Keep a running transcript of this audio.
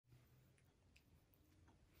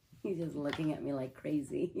He's just looking at me like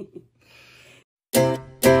crazy.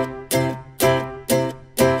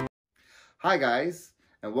 Hi guys,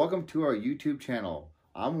 and welcome to our YouTube channel.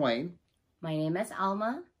 I'm Wayne. My name is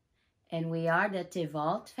Alma, and we are the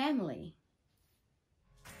TeamTeVault family.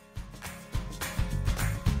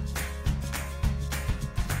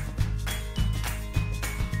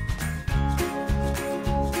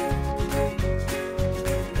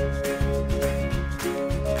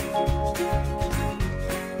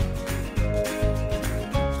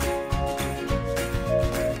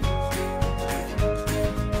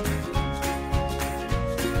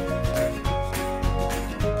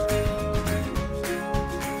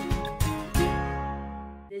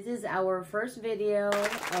 This is our first video.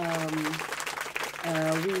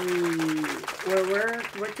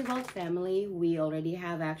 We're TeamTeVault family. We already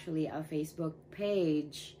have actually a Facebook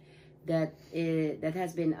page that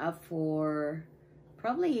has been up for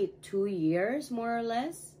probably 2 years, more or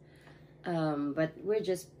less. But we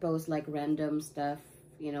just post like random stuff,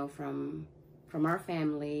 you know, from our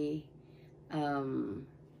family.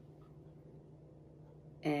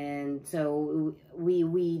 And so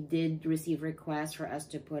we did receive requests for us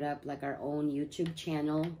to put up like our own YouTube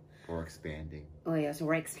channel. We're expanding. Oh yeah, so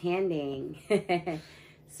we're expanding.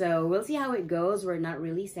 So we'll see how it goes. We're not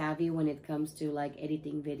really savvy when it comes to like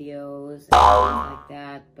editing videos and things like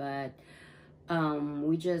that, but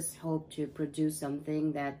we just hope to produce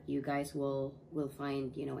something that you guys will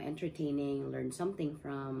find, you know, entertaining, learn something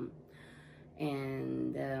from,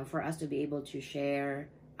 and for us to be able to share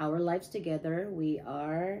our lives together. We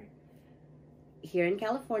are here in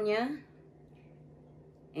California,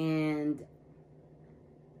 and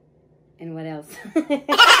what else?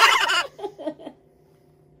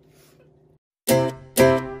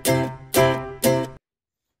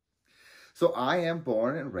 So I am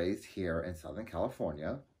born and raised here in Southern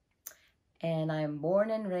California. And I'm born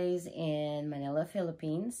and raised in Manila,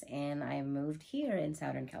 Philippines, and I moved here in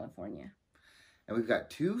Southern California. And we've got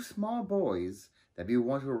 2 small boys that we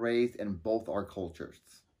want to raise in both our cultures.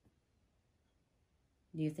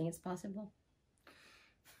 Do you think it's possible?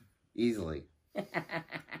 Easily.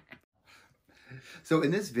 So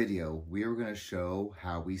in this video, we are going to show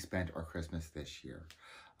how we spent our Christmas this year.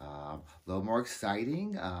 A little more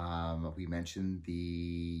exciting. We mentioned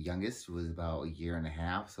the youngest was about 1.5 years,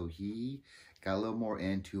 so he got a little more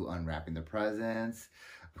into unwrapping the presents.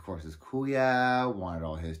 Of course, his kuya wanted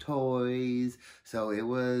all his toys, so it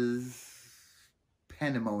was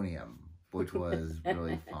pandemonium, which was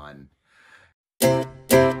really fun.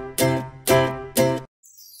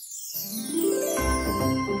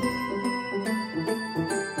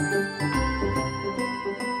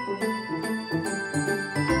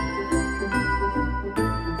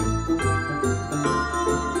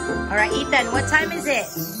 All right, Ethan, what time is it?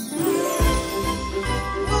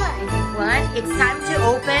 1. It's time to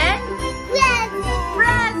open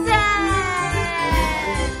presents.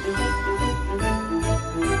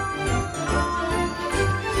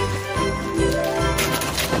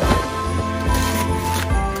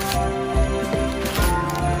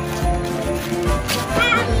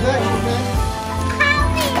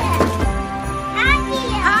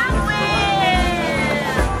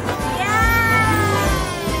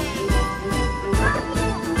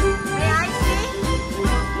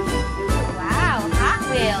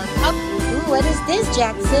 What is this,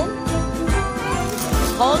 Jackson?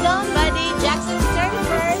 Hold on, buddy. Jackson's turn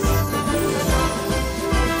first.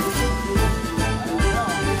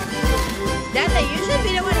 Dada, you should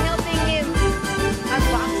be the one helping him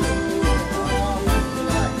unbox it.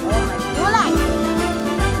 Oh my God.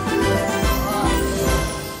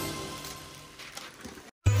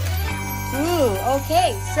 Ooh, okay,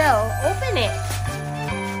 so open it.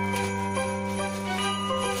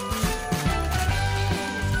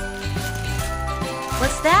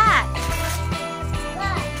 What's that?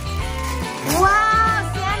 Wow,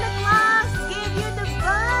 Santa Claus gave you the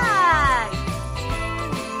bug.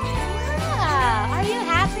 Wow, are you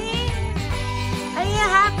happy? Are you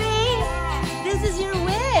happy? This is your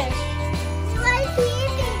wish. Like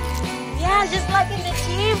TV. Yeah, just like in the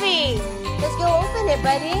TV. Let's go open it,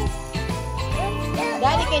 buddy.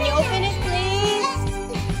 Daddy, can you open it, please?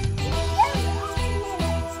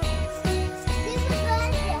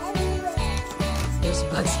 There's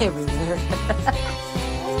bugs everywhere.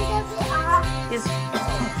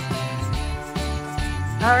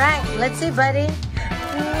 All right, let's see, buddy.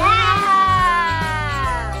 Wow!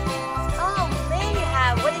 Oh,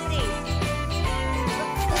 man, what is this?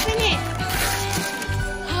 Open it.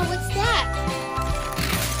 Oh, what's that?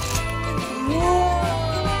 Whoa!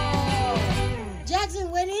 Jackson,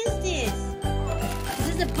 what is this? Is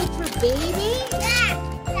this a book for baby? Yeah.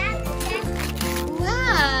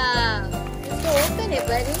 it,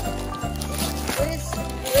 buddy?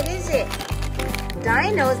 What is it?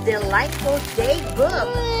 Dino's Delightful Day Book.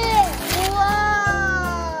 Whoa!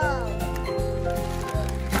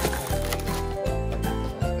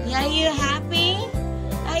 Are you happy?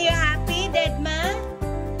 Are you happy, Deadma?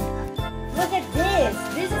 Look at this.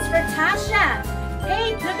 This is for Tasha.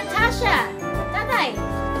 Hey, look at Tasha. Tatay,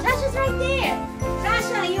 Tasha's right there.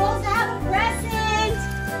 Tasha, you also have a present.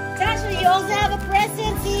 Tasha, you also have a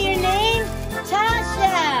present. See your name?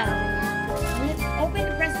 Tasha. Let's open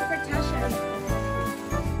the present for Tasha.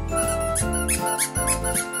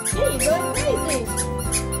 Hey, you're going crazy.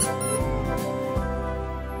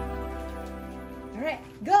 All right,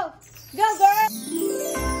 go. Go, girl.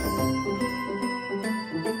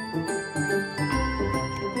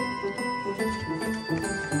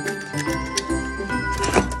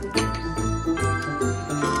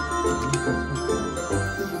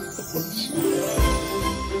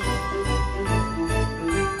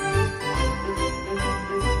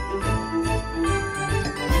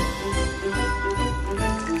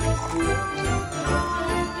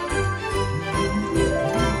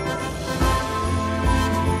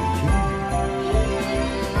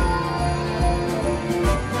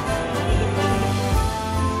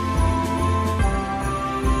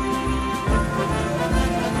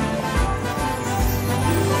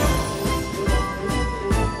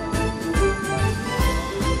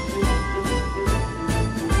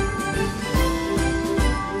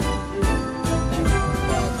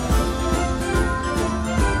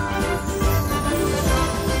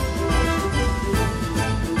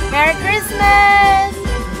 Merry Christmas!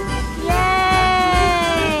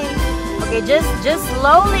 Yay! Okay, just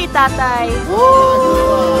slowly, Tatay.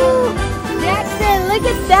 Woo! Jackson, look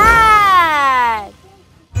at that!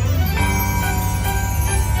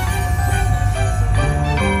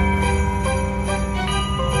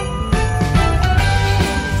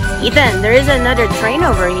 Ethan, there is another train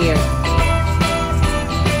over here.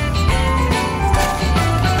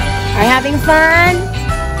 Are you having fun?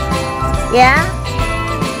 Yeah?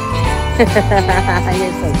 You're so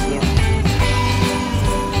cute.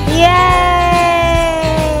 Yay!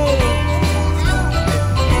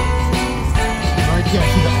 Oh, I can't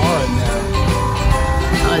see the R in there.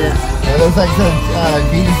 Oh, yeah. It looks like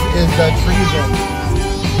these is the treason.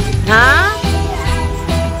 Huh?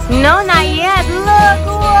 No, not yet. Look!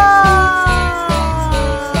 Whoa!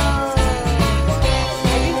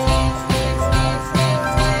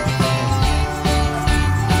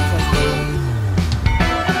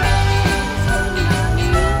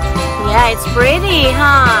 Yeah, it's pretty,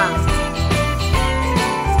 huh?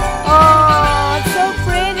 Oh, it's so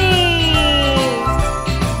pretty.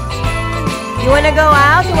 You want to go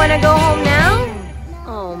out? You want to go home now?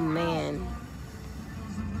 Oh, man.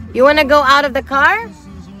 You want to go out of the car?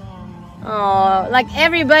 Oh, like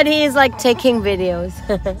everybody is like taking videos.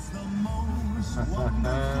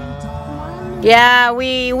 Yeah,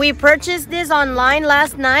 we purchased this online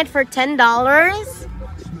last night for $10.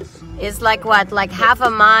 It's like what, like half a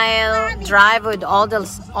mile drive with all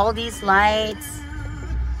these lights.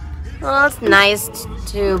 Well, it's nice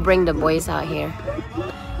to bring the boys out here.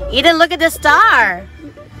 Ethan, look at the star.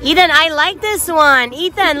 Ethan, I like this one.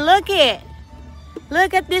 Ethan, look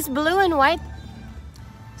at this blue and white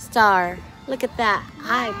star. Look at that.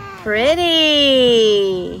 Hi,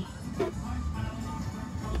 pretty.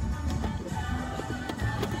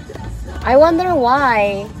 I wonder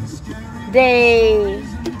why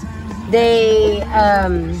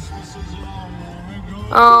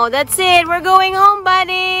oh, that's it. We're going home,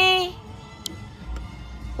 buddy.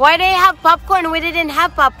 Why they have popcorn? We didn't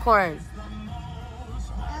have popcorn.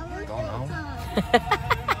 I don't know.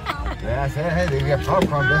 Yeah, I said, hey, they got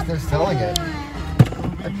popcorn. They're selling it.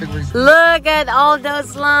 Look at all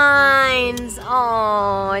those lines.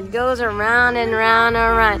 Oh, it goes around and round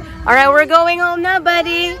and round. All right, we're going home now,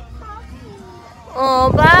 buddy.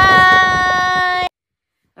 Oh, bye.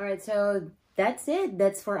 All right, so that's it.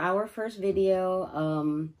 That's for our first video.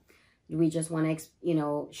 We just want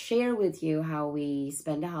to, share with you how we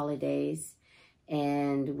spend the holidays.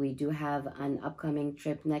 And we do have an upcoming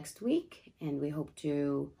trip next week. And we hope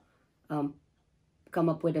to come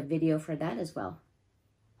up with a video for that as well.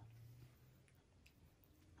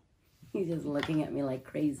 He's just looking at me like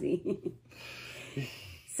crazy.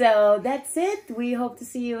 So that's it. We hope to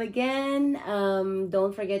see you again.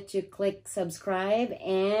 Don't forget to click subscribe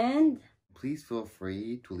and please feel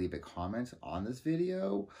free to leave a comment on this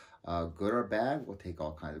video. Good or bad, we'll take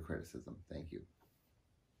all kinds of criticism. Thank you.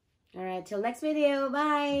 All right, till next video.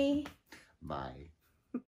 Bye. Bye.